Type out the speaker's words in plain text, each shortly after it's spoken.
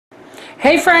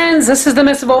Hey friends, this is the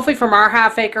Miss Wolfie from Our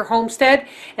Half Acre Homestead,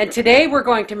 and today we're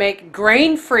going to make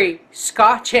grain-free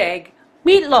Scotch egg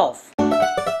meatloaf.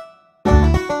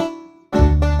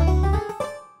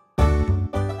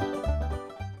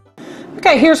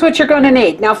 Okay, here's what you're going to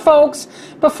need. Now folks,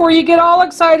 before you get all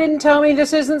excited and tell me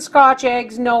this isn't Scotch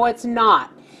eggs, no it's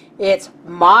not. It's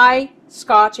my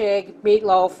Scotch egg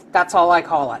meatloaf, that's all I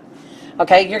call it.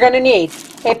 Okay, you're going to need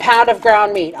a pound of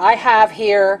ground meat. I have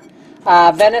here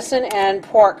venison and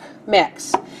pork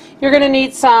mix. You're going to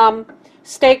need some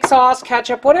steak sauce,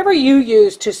 ketchup, whatever you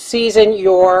use to season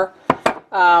your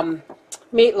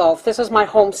meatloaf. This is my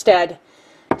homestead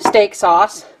steak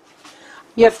sauce.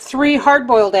 You have 3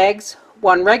 hard-boiled eggs,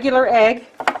 1 regular egg,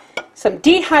 some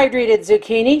dehydrated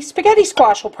zucchini, spaghetti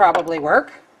squash will probably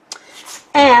work,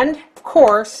 and of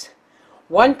course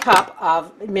 1 cup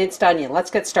of minced onion. Let's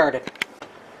get started.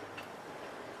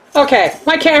 Okay,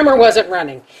 my camera wasn't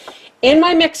running. In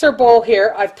my mixer bowl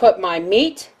here, I've put my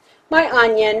meat, my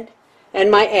onion,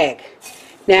 and my egg.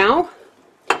 Now,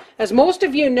 as most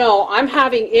of you know, I'm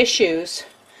having issues,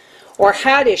 or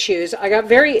had issues. I got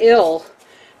very ill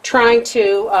trying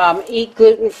to eat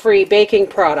gluten-free baking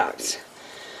products.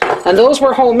 And those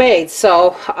were homemade,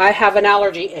 so I have an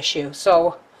allergy issue.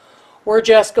 So we're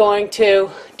just going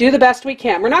to do the best we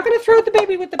can. We're not going to throw out the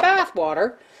baby with the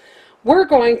bathwater. We're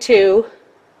going to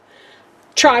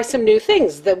try some new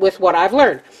things with what I've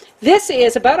learned. This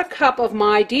is about a cup of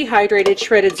my dehydrated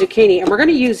shredded zucchini, and we're going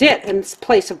to use it in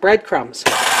place of breadcrumbs.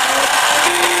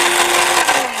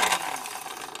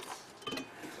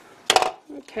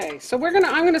 Okay, so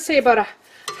I'm going to say about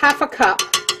half a cup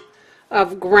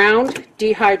of ground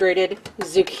dehydrated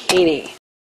zucchini.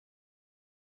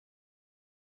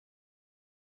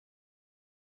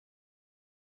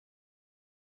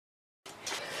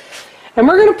 And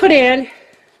we're going to put in,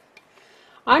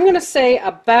 I'm going to say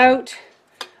about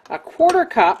a 1/4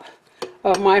 cup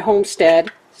of my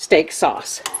homestead steak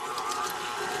sauce.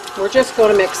 We're just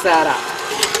going to mix that up.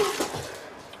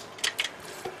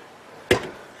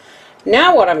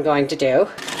 Now what I'm going to do,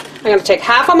 I'm going to take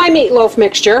half of my meatloaf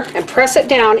mixture and press it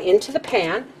down into the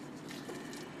pan,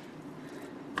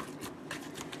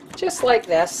 just like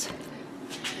this.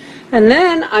 And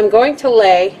then I'm going to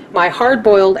lay my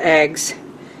hard-boiled eggs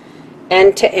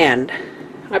end to end.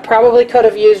 I probably could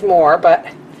have used more, but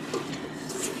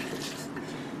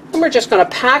we're just going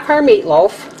to pack our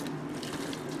meatloaf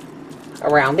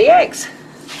around the eggs.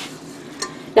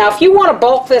 Now if you want to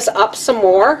bulk this up some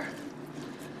more,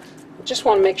 I just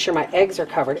want to make sure my eggs are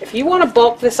covered. If you want to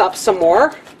bulk this up some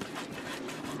more,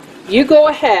 you go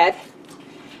ahead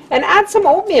and add some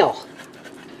oatmeal.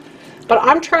 But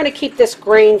I'm trying to keep this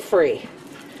grain-free.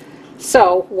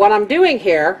 So what I'm doing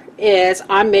here is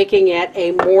I'm making it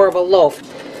more of a loaf.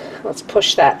 Let's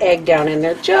push that egg down in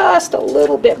there just a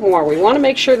little bit more. We want to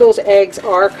make sure those eggs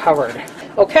are covered.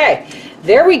 Okay,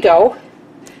 there we go.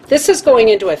 This is going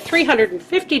into a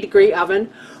 350-degree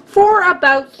oven for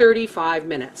about 35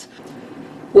 minutes.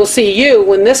 We'll see you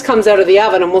when this comes out of the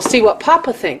oven, and we'll see what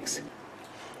Papa thinks.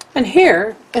 And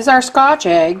here is our Scotch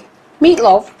egg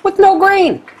meatloaf with no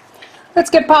grain. Let's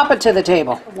get Papa to the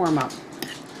table. Warm up.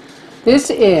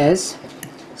 This is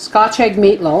Scotch egg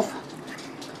meatloaf,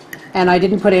 and I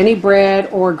didn't put any bread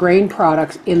or grain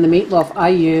products in the meatloaf. I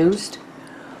used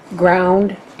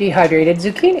ground dehydrated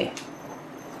zucchini.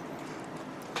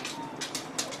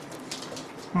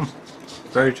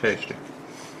 Very tasty.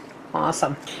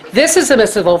 Awesome. This is the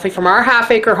Mrs. Wolfie from Our Half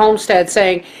Acre Homestead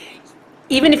saying,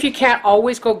 even if you can't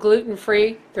always go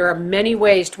gluten-free, there are many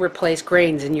ways to replace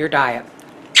grains in your diet.